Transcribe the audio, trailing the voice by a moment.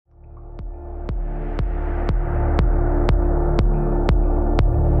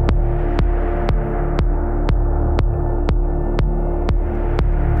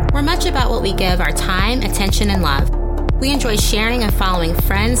we give our time, attention, and love. We enjoy sharing and following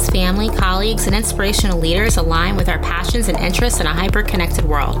friends, family, colleagues, and inspirational leaders aligned with our passions and interests in a hyper-connected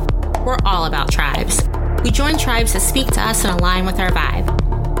world. We're all about tribes. We join tribes that speak to us and align with our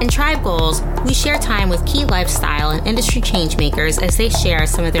vibe. In Tribe Goals, we share time with key lifestyle and industry changemakers as they share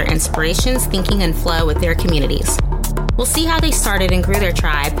some of their inspirations, thinking, and flow with their communities. We'll see how they started and grew their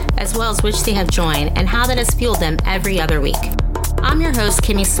tribe, as well as which they have joined and how that has fueled them every other week. I'm your host,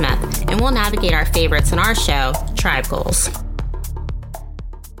 Kimmy Smith, and we'll navigate our favorites in our show, Tribe Goals.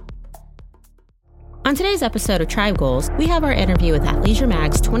 On today's episode of Tribe Goals, we have our interview with Athleisure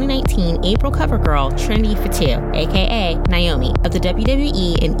Mag's 2019 April cover girl, Trinity Fatu, aka Naomi, of the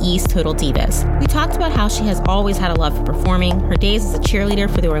WWE and E's Total Divas. We talked about how she has always had a love for performing, her days as a cheerleader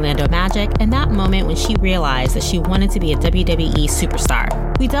for the Orlando Magic, and that moment when she realized that she wanted to be a WWE superstar.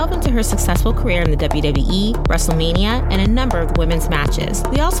 We delve into her successful career in the WWE, WrestleMania, and a number of women's matches.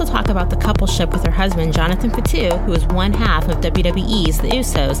 We also talk about the coupleship with her husband, Jonathan Fatu, who is one half of WWE's The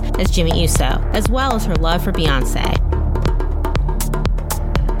Usos, as Jimmy Uso, as well as her love for Beyonce.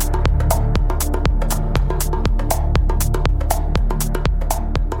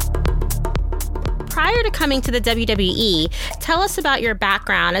 Prior to coming to the WWE, tell us about your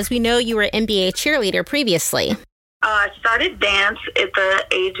background, as we know you were an NBA cheerleader previously. I started dance at the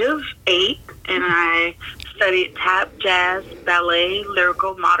age of 8, and I studied tap, jazz, ballet,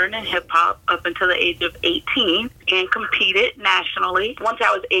 lyrical, modern, and hip-hop up until the age of 18 and competed nationally. Once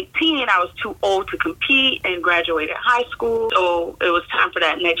I was 18, I was too old to compete and graduated high school, so it was time for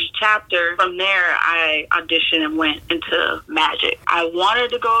that next chapter. From there, I auditioned and went into magic. I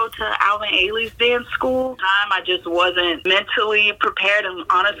wanted to go to Alvin Ailey's dance school. I just wasn't mentally prepared and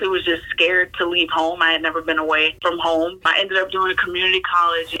honestly was just scared to leave home. I had never been away from home. I ended up doing a community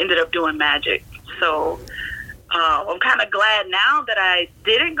college, ended up doing magic. So I'm kind of glad now that I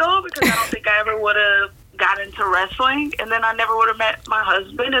didn't go, because I don't think I ever would have got into wrestling, and then I never would have met my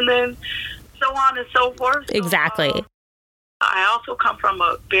husband, and then so on and so forth. So, Exactly. I also come from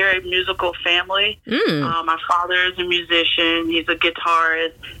a very musical family. My father is a musician. He's a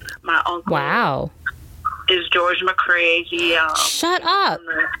guitarist. My uncle is George McCrae. He Shut up.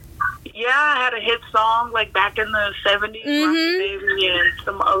 Yeah, I had a hit song like back in the 70s, Rocky Baby and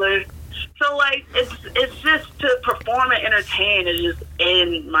some other. So like it's just to perform and entertain is just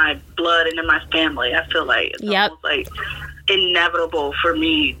in my blood and in my family. I feel like it's almost like inevitable for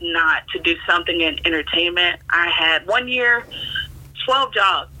me not to do something in entertainment. I had 1 year, 12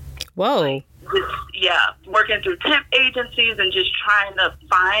 jobs. Whoa. Like, working through temp agencies and just trying to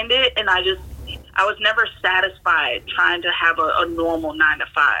find it, and I was never satisfied trying to have a normal 9 to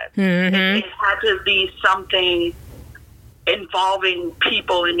 5. It had to be something involving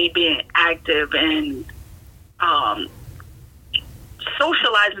people and me being active and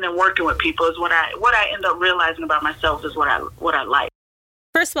socializing and working with people is what I end up realizing about myself is what I like.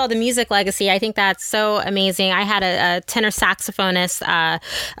 First of all, the music legacy, I think that's so amazing. I had a tenor saxophonist,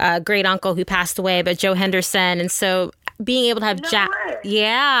 a great uncle who passed away, but Joe Henderson. And so being able to have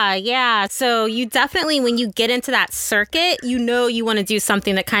Yeah. So you definitely, when you get into that circuit, you know you want to do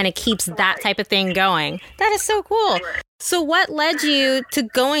something that kind of keeps that type of thing going. That is so cool. So what led you to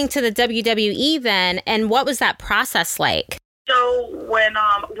going to the WWE then, and what was that process like? So when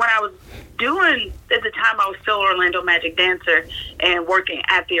I was doing, at the time I was still Orlando Magic dancer and working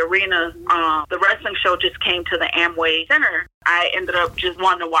at the arena, the wrestling show just came to the Amway Center. I ended up just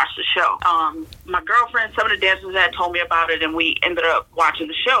wanting to watch the show. My girlfriend, some of the dancers had told me about it, and we ended up watching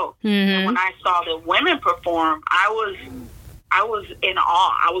the show. And when I saw the women perform, I was in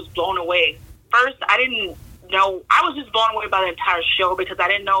awe. I was blown away. First, I was just blown away by the entire show because I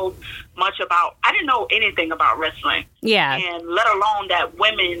didn't know anything about wrestling. Yeah. And let alone that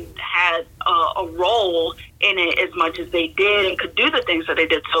women had a role in it as much as they did and could do the things that they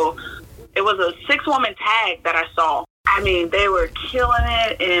did. So it was a 6-woman tag that I saw. I mean, they were killing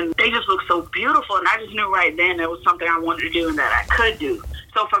it and they just looked so beautiful. And I just knew right then it was something I wanted to do and that I could do.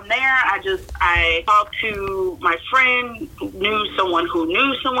 So from there, I talked to my friend who knew someone who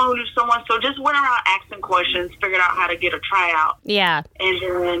knew someone who knew someone. So just went around asking questions, figured out how to get a tryout. Yeah. And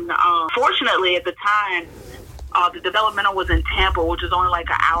then, fortunately, at the time, the developmental was in Tampa, which is only like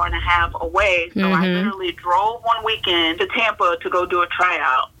an hour and a half away. So I literally drove one weekend to Tampa to go do a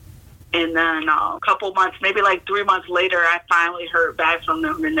tryout. And then a couple months, maybe like 3 months later, I finally heard back from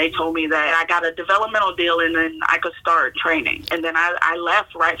them, and they told me that I got a developmental deal and then I could start training. And then I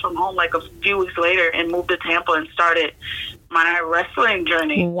left right from home like a few weeks later and moved to Tampa and started my wrestling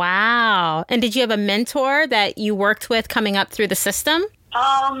journey. Wow. And did you have a mentor that you worked with coming up through the system?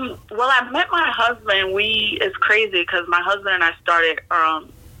 Well, I met my husband. It's crazy because my husband and I started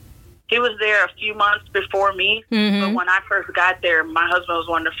He was there a few months before me, but when I first got there, my husband was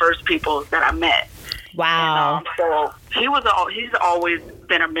one of the first people that I met. Wow. And, so he's always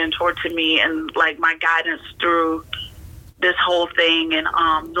been a mentor to me and like my guidance through this whole thing. And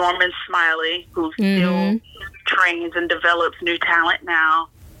Norman Smiley, who still trains and develops new talent now,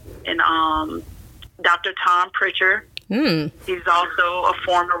 and Dr. Tom Pritchard. He's also a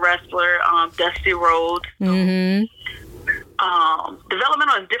former wrestler, Dusty Rhodes.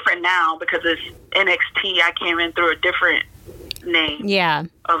 Developmental is different now because it's NXT. I came in through a different name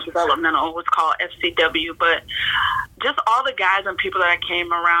of developmental. It was called FCW, but just all the guys and people that I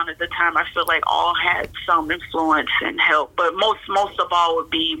came around at the time, I feel like all had some influence and help, but most of all would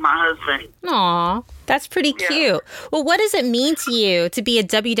be my husband. Aw, that's pretty cute. Well, what does it mean to you to be a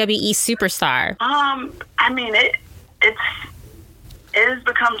WWE superstar? I mean, it has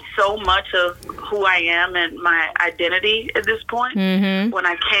become so much of who I am and my identity at this point. When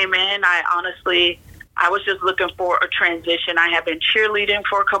I came in, I was just looking for a transition. I had been cheerleading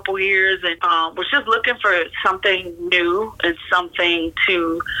for a couple years and was just looking for something new and something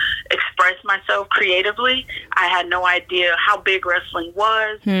to express myself creatively. I had no idea how big wrestling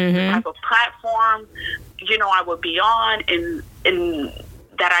was, the type of platform, I would be on, and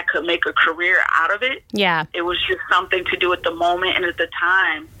that I could make a career out of it. Yeah. It was just something to do at the moment and at the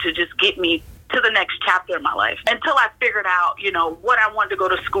time to just get me to the next chapter in my life. Until I figured out, what I wanted to go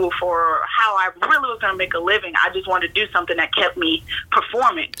to school for, or how I really was going to make a living. I just wanted to do something that kept me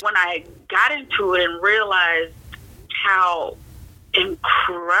performing. When I got into it and realized how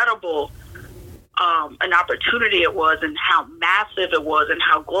incredible an opportunity it was and how massive it was and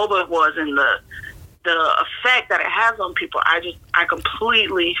how global it was and the effect that it has on people, I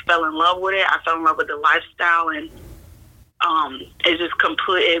completely fell in love with it. I fell in love with the lifestyle, and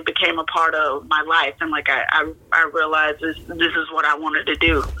it became a part of my life. And like I realized this is what I wanted to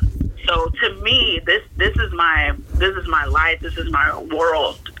do. So to me, this is my life. This is my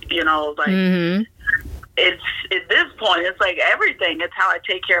world. It's at this point, it's like everything. It's how I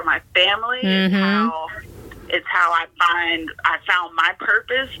take care of my family. It's how I found my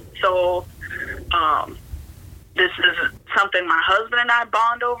purpose. So. This is something my husband and I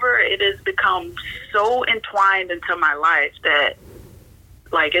bond over. It has become so entwined into my life that,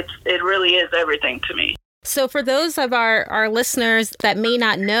 it really is everything to me. So for those of our listeners that may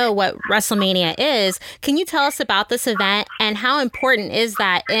not know what WrestleMania is, can you tell us about this event and how important is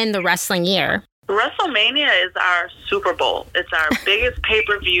that in the wrestling year? WrestleMania is our Super Bowl. It's our biggest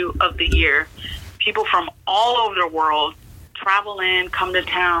pay-per-view of the year. People from all over the world travel in, come to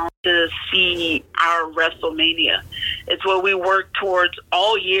town to see our WrestleMania. It's what we work towards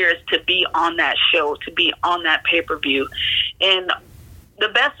all years, to be on that show, to be on that pay-per-view. And the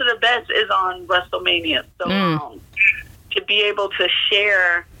best of the best is on WrestleMania. So to be able to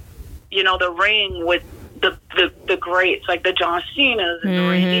share, the ring with the greats, like the John Cena's and the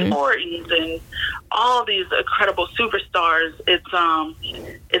Randy Ortons and all these incredible superstars,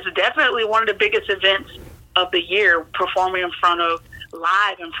 it's definitely one of the biggest events of the year, performing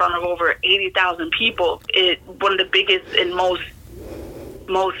live in front of over 80,000 people. One of the biggest and most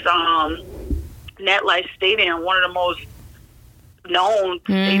NetLife Stadium, one of the most known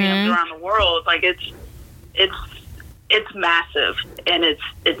stadiums around the world. Like it's massive and it's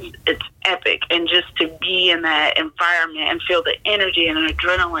epic, and just to be in that environment and feel the energy and the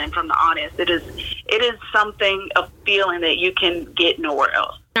adrenaline from the audience, it is something, a feeling that you can get nowhere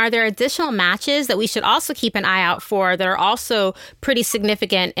else. Are there additional matches that we should also keep an eye out for that are also pretty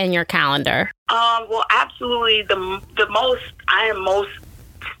significant in your calendar? Well, absolutely. The most I am most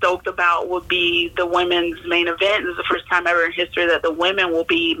stoked about would be the women's main event. This is the first time ever in history that the women will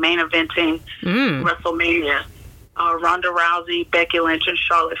be main eventing WrestleMania. Ronda Rousey, Becky Lynch, and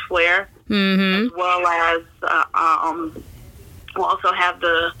Charlotte Flair, as well as we'll also have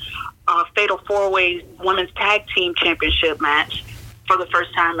the Fatal 4-Way Women's Tag Team Championship match for the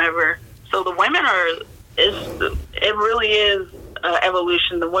first time ever. So the women it really is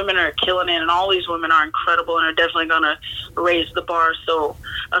evolution. The women are killing it, and all these women are incredible and are definitely going to raise the bar. So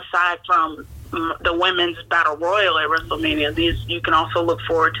aside from the women's battle royal at WrestleMania, you can also look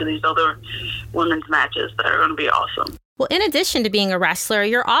forward to these other women's matches that are going to be awesome. Well, in addition to being a wrestler,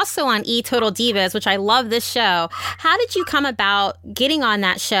 you're also on Total Divas, which I love this show. How did you come about getting on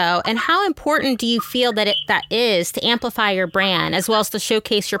that show, and how important do you feel that is to amplify your brand as well as to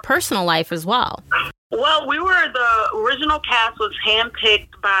showcase your personal life as well? Well, the original cast was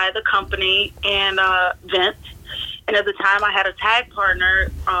handpicked by the company and Vince. And at the time I had a tag partner.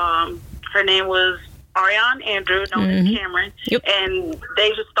 Her name was Ariane Andrew, known as Cameron. Yep. And they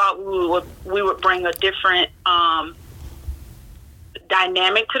just thought we would bring a different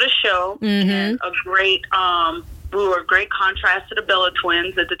dynamic to the show and a great, we were a great contrast to the Bella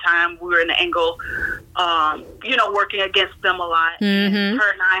Twins at the time. We were in the angle, working against them a lot. And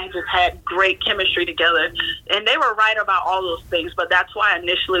her and I just had great chemistry together. And they were right about all those things, but that's why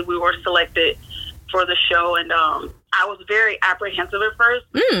initially we were selected for the show. And I was very apprehensive at first.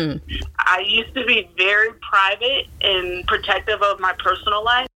 I used to be very private and protective of my personal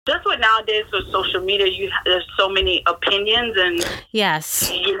life. Just with nowadays with social media, there's so many opinions and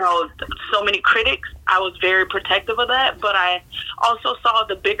so many critics. I was very protective of that, but I also saw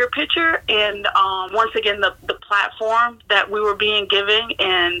the bigger picture and once again the platform that we were being given,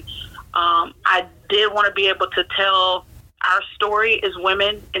 and I did want to be able to tell our story as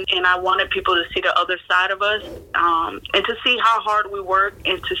women, and I wanted people to see the other side of us, and to see how hard we work,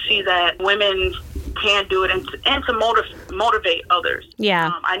 and to see that women can do it, and to motivate others.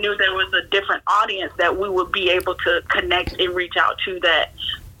 Yeah. I knew there was a different audience that we would be able to connect and reach out to that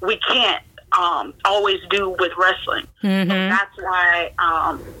we can't always do with wrestling. So that's why,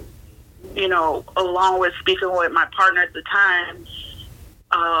 along with speaking with my partner at the time,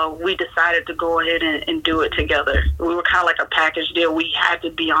 we decided to go ahead and do it together. We were kind of like a package deal. We had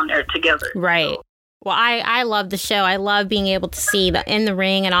to be on there together. Right. Well, I love the show. I love being able to see the in the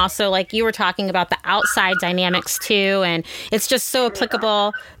ring, and also, like you were talking about, the outside dynamics too. And it's just so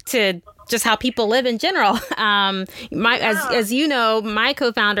applicable to just how people live in general. As you know, my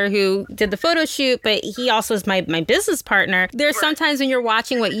co-founder who did the photo shoot, but he also is my business partner. There's sometimes when you're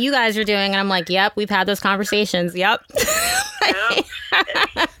watching what you guys are doing, and I'm like, yep, we've had those conversations. Yep.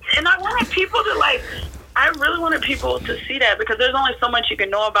 And I wanted people to I really wanted people to see that, because there's only so much you can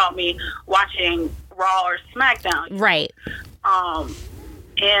know about me watching Raw or SmackDown. Right.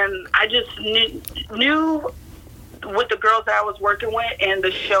 And I just knew with the girls that I was working with and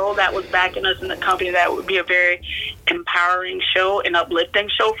the show that was backing us in the company, that would be a very empowering show and uplifting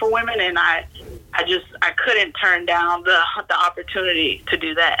show for women. And I couldn't turn down the opportunity to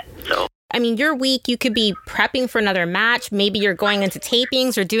do that. So. I mean, your week, you could be prepping for another match. Maybe you're going into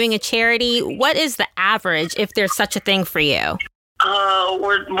tapings or doing a charity. What is the average, if there's such a thing for you?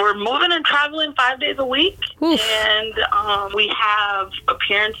 We're moving and traveling 5 days a week. Oof. And we have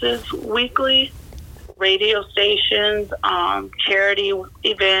appearances weekly, radio stations, charity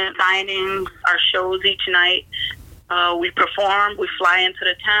events, signings, our shows each night. We perform, we fly into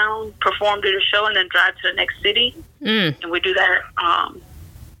the town, perform, do the show, and then drive to the next city. And we do that,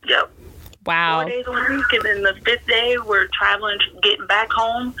 Wow. 4 days a week, and then the 5th day we're traveling, getting back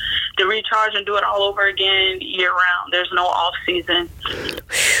home to recharge and do it all over again year round. There's no off season. So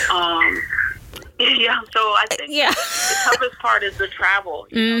I think the toughest part is the travel.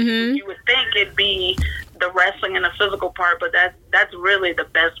 You would think it'd be the wrestling and the physical part, but that's really the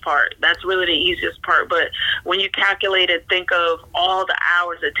best part. That's really the easiest part. But when you calculate it, think of all the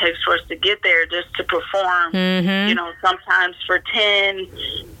hours it takes for us to get there just to perform. Sometimes for 10.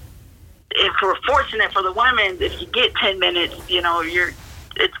 If we're fortunate for the women, if you get 10 minutes,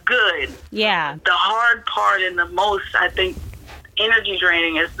 it's good. Yeah. The hard part and the most, I think, energy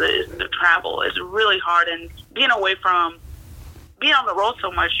draining is the travel. It's really hard, and being on the road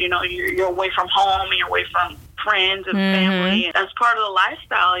so much, you're away from home, and you're away from friends and family. That's part of the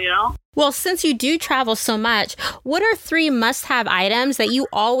lifestyle, Well, since you do travel so much, what are 3 must-have items that you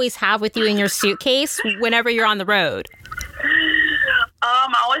always have with you in your suitcase whenever you're on the road?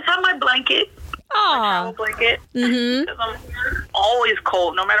 I always have my blanket. My travel blanket. Because I'm always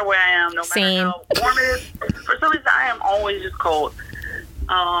cold, no matter where I am, no matter how warm it is. For some reason, I am always just cold.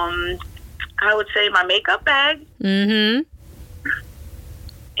 I would say my makeup bag. And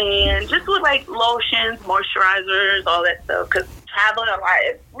just with lotions, moisturizers, all that stuff. Because traveling a lot,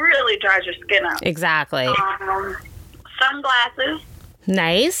 it really dries your skin out. Exactly. Sunglasses.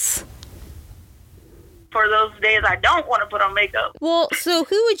 Nice. For those days I don't want to put on makeup. Well, so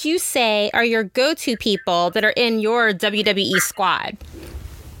who would you say are your go-to people that are in your WWE squad?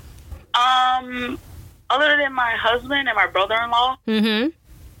 Other than my husband and my brother-in-law,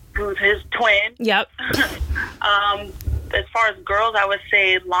 who's his twin. Yep. As far as girls, I would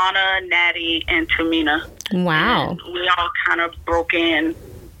say Lana, Natty, and Tamina. Wow. And we all kind of broke in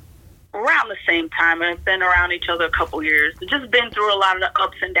around the same time, and have been around each other a couple years. We've just been through a lot of the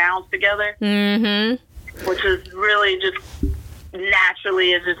ups and downs together. Which is really just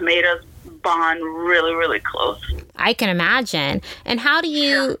naturally has just made us bond really, really close. I can imagine. And how do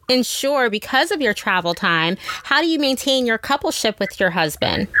you ensure, because of your travel time, how do you maintain your coupleship with your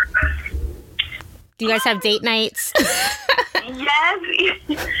husband? Do you guys have date nights? Yes,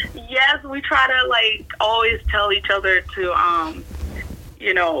 we try to always tell each other to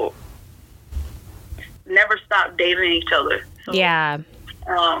never stop dating each other. So, Yeah.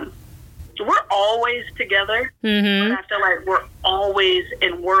 We're always together, Mm-hmm. but I feel like we're always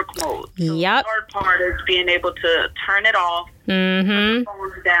in work mode. So Yep. the hard part is being able to turn it off, Mm-hmm. put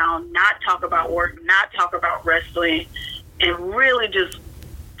the phones down, not talk about work, not talk about wrestling, and really just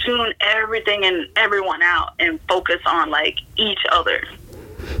tune everything and everyone out and focus on like each other.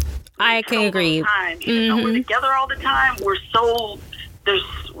 I can agree. Time. Even though we're together all the time, there's so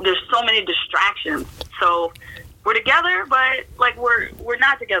many distractions. So we're together, but like we're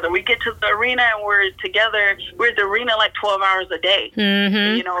not together. We get to the arena and we're together. We're at the arena like 12 hours a day. Mm-hmm.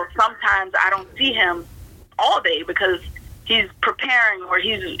 And, you know, sometimes I don't see him all day because he's preparing or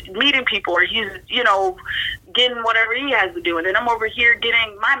he's meeting people or he's, you know, getting whatever he has to do. And then I'm over here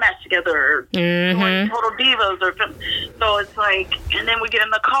getting my match together or doing Total Divas. So it's like, and then we get in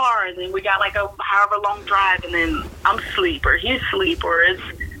the car and then we got like a however long drive and then I'm asleep or he's asleep or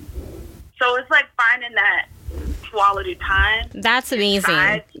so it's like finding that quality time. That's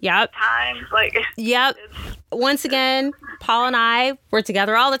amazing. Yep. Times like Yep. Once again, Paul and I, we're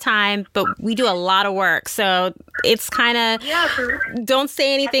together all the time, but we do a lot of work. So it's kind of, don't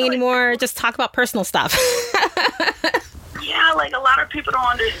say anything anymore. Just talk about personal stuff. Yeah, like a lot of people don't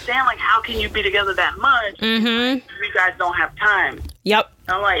understand, like, how can you be together that much? Mm-hmm. You guys don't have time. Yep.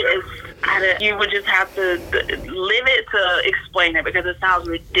 I'm like, you would just have to live it to explain it because it sounds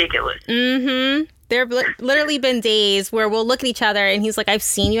ridiculous. Mm-hmm. There have literally been days where we'll look at each other and he's like, I've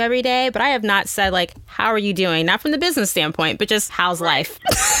seen you every day, but I have not said, like, how are you doing? Not from the business standpoint, but just how's life?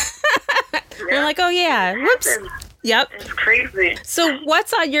 You're like, oh, yeah. Whoops. Yep. It's crazy. So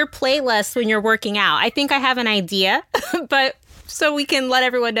what's on your playlist when you're working out? I think I have an idea, but so we can let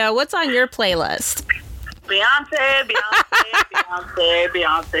everyone know, what's on your playlist? Beyonce, Beyonce, Beyonce,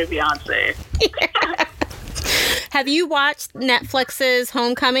 Beyonce, Beyonce. Have you watched Netflix's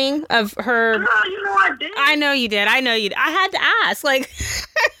Homecoming of her? Oh, you know I did. I know you did. I had to ask. Like,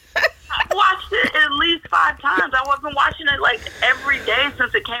 I watched it at least 5 times. I wasn't watching it like every day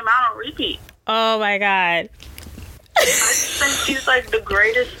since it came out on repeat. Oh my God. I just think she's like the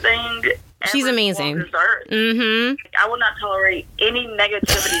greatest thing ever. She's amazing. On this earth. Mm-hmm. I will not tolerate any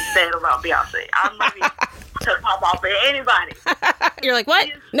negativity said about Beyonce. I'm ready to pop off at anybody. You're like, what?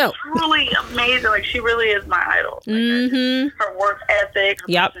 She's No. truly amazing. Like, she really is my idol. Like, Mm-hmm. her work ethic,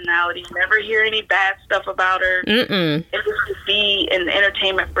 her personality. Never hear any bad stuff about her. Mm-mm. And just to be in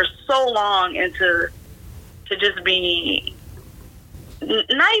entertainment for so long and to just be...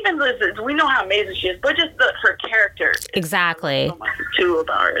 Not even listen. We know how amazing she is, but just her character. Exactly. So much too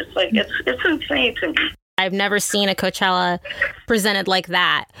about her. It's like it's insane to me. I've never seen a Coachella presented like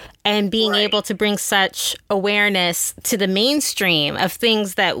that, and being able to bring such awareness to the mainstream of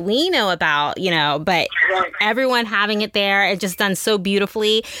things that we know about, you know, but everyone having it there and just done so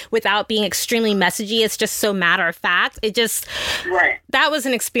beautifully without being extremely messagey. It's just so matter of fact. It just that was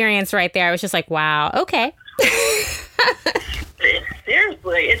an experience right there. I was just like, wow, okay.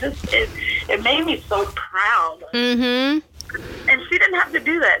 Seriously, it made me so proud. Mm-hmm. And she didn't have to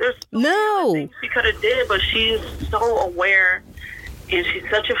do that. There's so many things she could have did, but she's so aware, and she's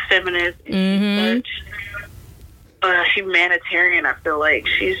such a feminist, and she's such a humanitarian. I feel like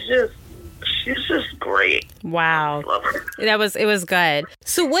she's just great. Wow. I love her. It was good.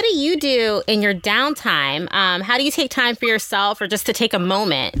 So what do you do in your downtime? How do you take time for yourself or just to take a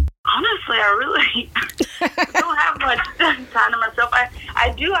moment? Honestly, I really don't have much time to myself.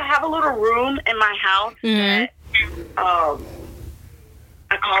 I do. I have a little room in my house that I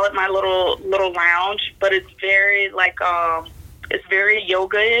call it my little lounge, but it's very like it's very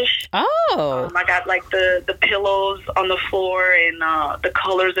yoga-ish. Oh. I got like the pillows on the floor and the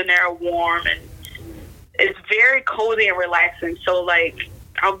colors in there are warm and it's very cozy and relaxing. So like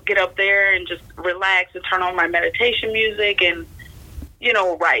I'll get up there and just relax and turn on my meditation music and, you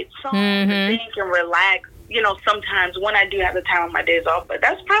know, write songs and think and relax. You know, sometimes when I do have the time on my days off, but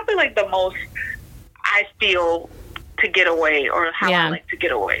that's probably like the most I feel to get away or how I like to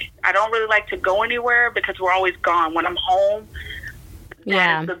get away. I don't really like to go anywhere because we're always gone. When I'm home,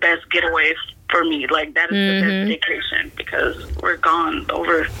 that is the best getaway for me. Like that is the best vacation because we're gone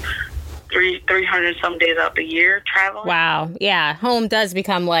over 300 some days out the year traveling. Wow. Yeah. Home does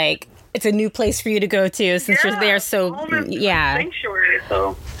become like, it's a new place for you to go to since you're there. So sanctuary.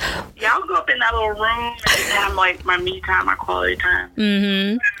 So I'll go up in that little room and have like my me time, my quality time.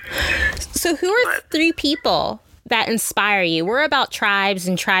 Mm-hmm. So who are 3 people that inspire you? We're about tribes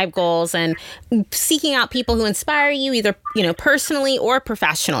and tribe goals and seeking out people who inspire you either, you know, personally or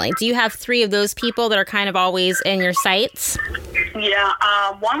professionally. Do you have 3 of those people that are kind of always in your sights? Yeah.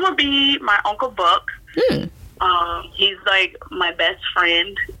 One would be my Uncle Buck. He's like my best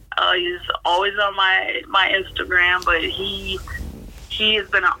friend. He's always on my Instagram, but he has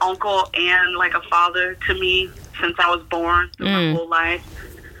been an uncle and like a father to me since I was born through my whole life.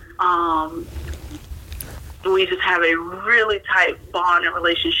 We just have a really tight bond and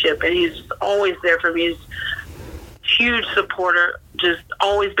relationship, and he's always there for me. He's a huge supporter, just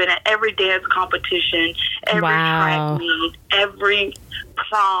always been at every dance competition, every track meet, every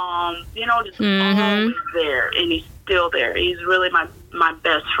prom, just always there, and he's still there. He's really my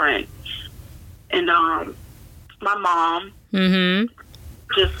best friend. And my mom,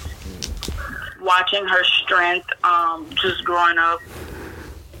 just watching her strength, just growing up,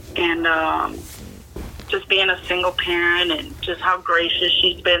 and just being a single parent, and just how gracious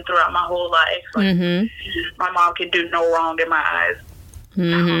she's been throughout my whole life. Like, my mom can do no wrong in my eyes.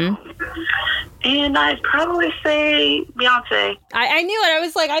 And I'd probably say Beyonce. I knew it. I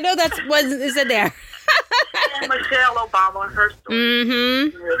was like, I know that's what is in there. And Michelle Obama, her story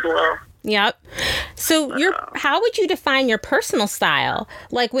as well. Yep. So how would you define your personal style?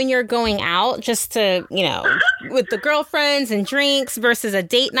 Like when you're going out just to, with the girlfriends and drinks versus a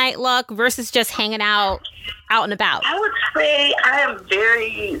date night look versus just hanging out and about? I would say I am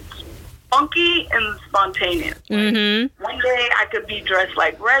very funky and spontaneous. One day I could be dressed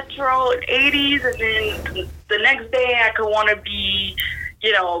like retro and 80s, and then the next day I could want to be,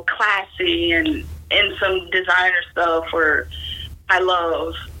 classy and in some designer stuff, or I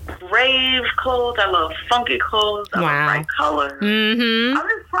love rave clothes. I love funky clothes. I love bright colors. I'm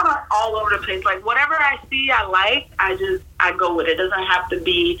just kind of all over the place. Like whatever I see I like, I go with it. It doesn't have to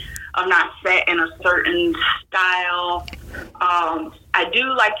be, I'm not set in a certain style. I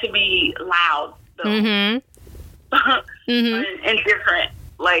do like to be loud though. And different.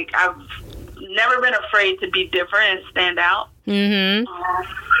 Like I've never been afraid to be different and stand out.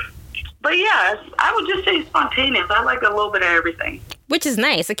 But yes, I would just say spontaneous. I like a little bit of everything. Which is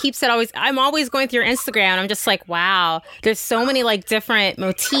nice. It keeps it always... I'm always going through your Instagram, and I'm just like, wow, there's so many like different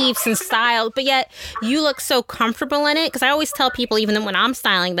motifs and styles, but yet you look so comfortable in it. Because I always tell people, even when I'm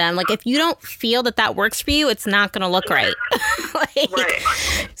styling them, like if you don't feel that works for you, it's not going to look right.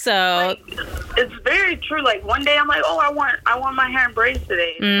 So... it's very true. Like one day I'm like, oh, I want my hair in braids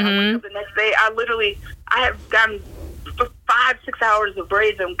today. And I wake up the next day, I have gotten 5-6 hours of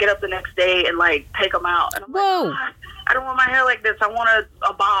braids and get up the next day and like take them out. And I'm like, oh, I don't want my hair like this. I want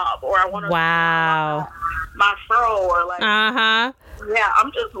a bob, or I want my fro, or like yeah,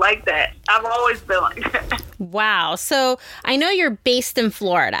 I'm just like that. I've always been like that. Wow. So I know you're based in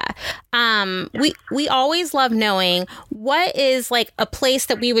Florida. We always love knowing what is like a place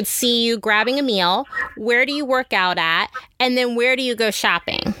that we would see you grabbing a meal. Where do you work out at? And then where do you go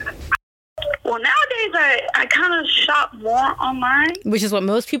shopping? Well, nowadays I kind of shop more online. Which is what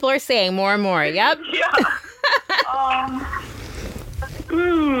most people are saying, more and more. Yep. Yeah.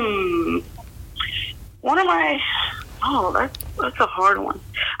 One of my... Oh, that's a hard one.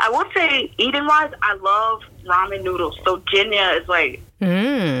 I would say, eating-wise, I love ramen noodles. So Jinya is like...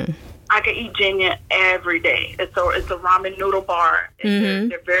 I can eat Jinya every day. It's a ramen noodle bar.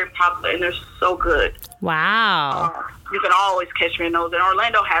 They're very popular, and they're so good. Wow. You can always catch me in those. And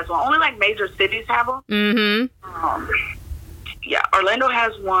Orlando has one. Only like major cities have them. Yeah, Orlando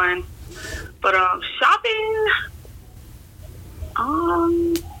has one. But shopping...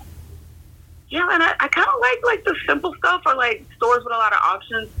 yeah, and I kind of like the simple stuff, or like stores with a lot of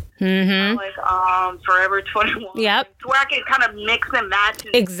options. Like Forever 21. Yep. Where I can kind of mix and match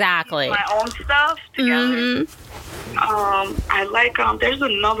my own stuff together. I like there's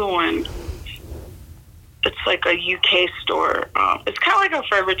another one. It's like a UK store. It's kind of like a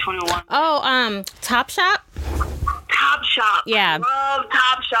Forever 21. Oh, Topshop? Topshop. Yeah. I love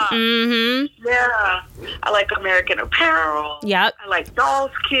Topshop. Yeah. I like American Apparel. Yep. I like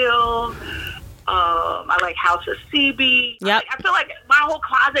Dolls Kill. I like House of CB. Yep. I feel like my whole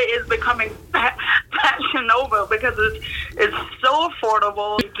closet is becoming Fashion Nova because it's so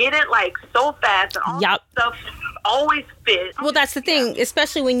affordable. You get it like so fast, and all the stuff always fit. Well, that's the thing,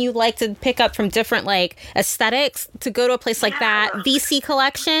 especially when you like to pick up from different like aesthetics. To go to a place like that, VC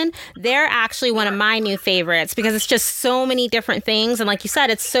Collection, they're actually one of my new favorites because it's just so many different things, and like you said,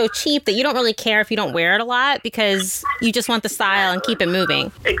 it's so cheap that you don't really care if you don't wear it a lot because you just want the style and keep it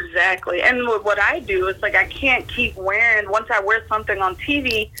moving. Exactly. And what I do is like I can't keep wearing, once I wear something on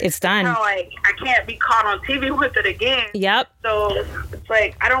TV, it's done. You know, like I can't be caught on TV with it again. Yep. So it's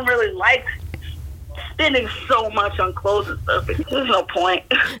like I don't really like spending so much on clothes and stuff. There's no point.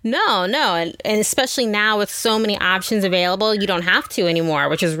 No. And especially now with so many options available, you don't have to anymore,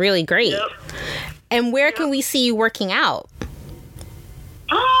 which is really great. Yep. And where can we see you working out?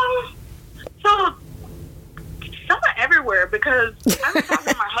 So somewhere everywhere, because I was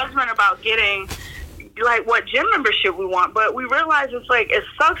talking to my husband about getting like what gym membership we want, but we realized it's like it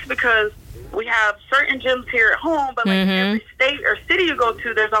sucks because we have certain gyms here at home, but like every state or city you go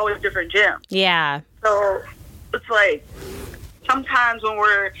to, there's always different gyms. Yeah. So it's like sometimes when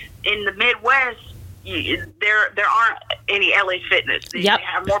we're in the Midwest, there aren't any LA Fitness. They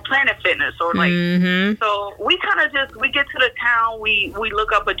have more Planet Fitness or like. So we kind of just we get to the town, we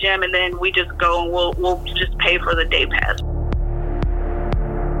look up a gym, and then we just go and we'll just pay for the day pass.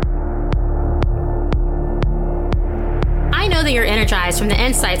 I know that you're energized from the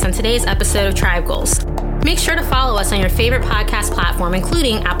insights on today's episode of Tribe Goals. Make sure to follow us on your favorite podcast platform,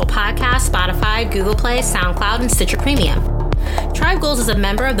 including Apple Podcasts, Spotify, Google Play, SoundCloud, and Stitcher Premium. Tribe Goals is a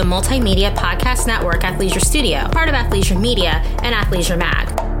member of the Multimedia Podcast Network Athleisure Studio, part of Athleisure Media and Athleisure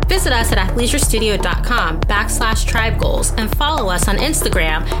Mag. Visit us at athleisurestudio.com/Tribe Goals and follow us on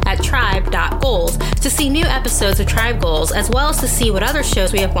Instagram at tribe.goals to see new episodes of Tribe Goals, as well as to see what other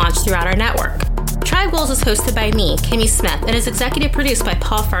shows we have launched throughout our network. Tribe Goals is hosted by me, Kimmy Smith, and is executive produced by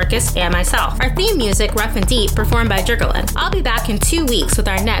Paul Farkas and myself. Our theme music, Rough and Deep, performed by Jurgelin. I'll be back in 2 weeks with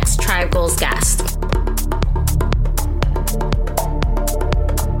our next Tribe Goals guest.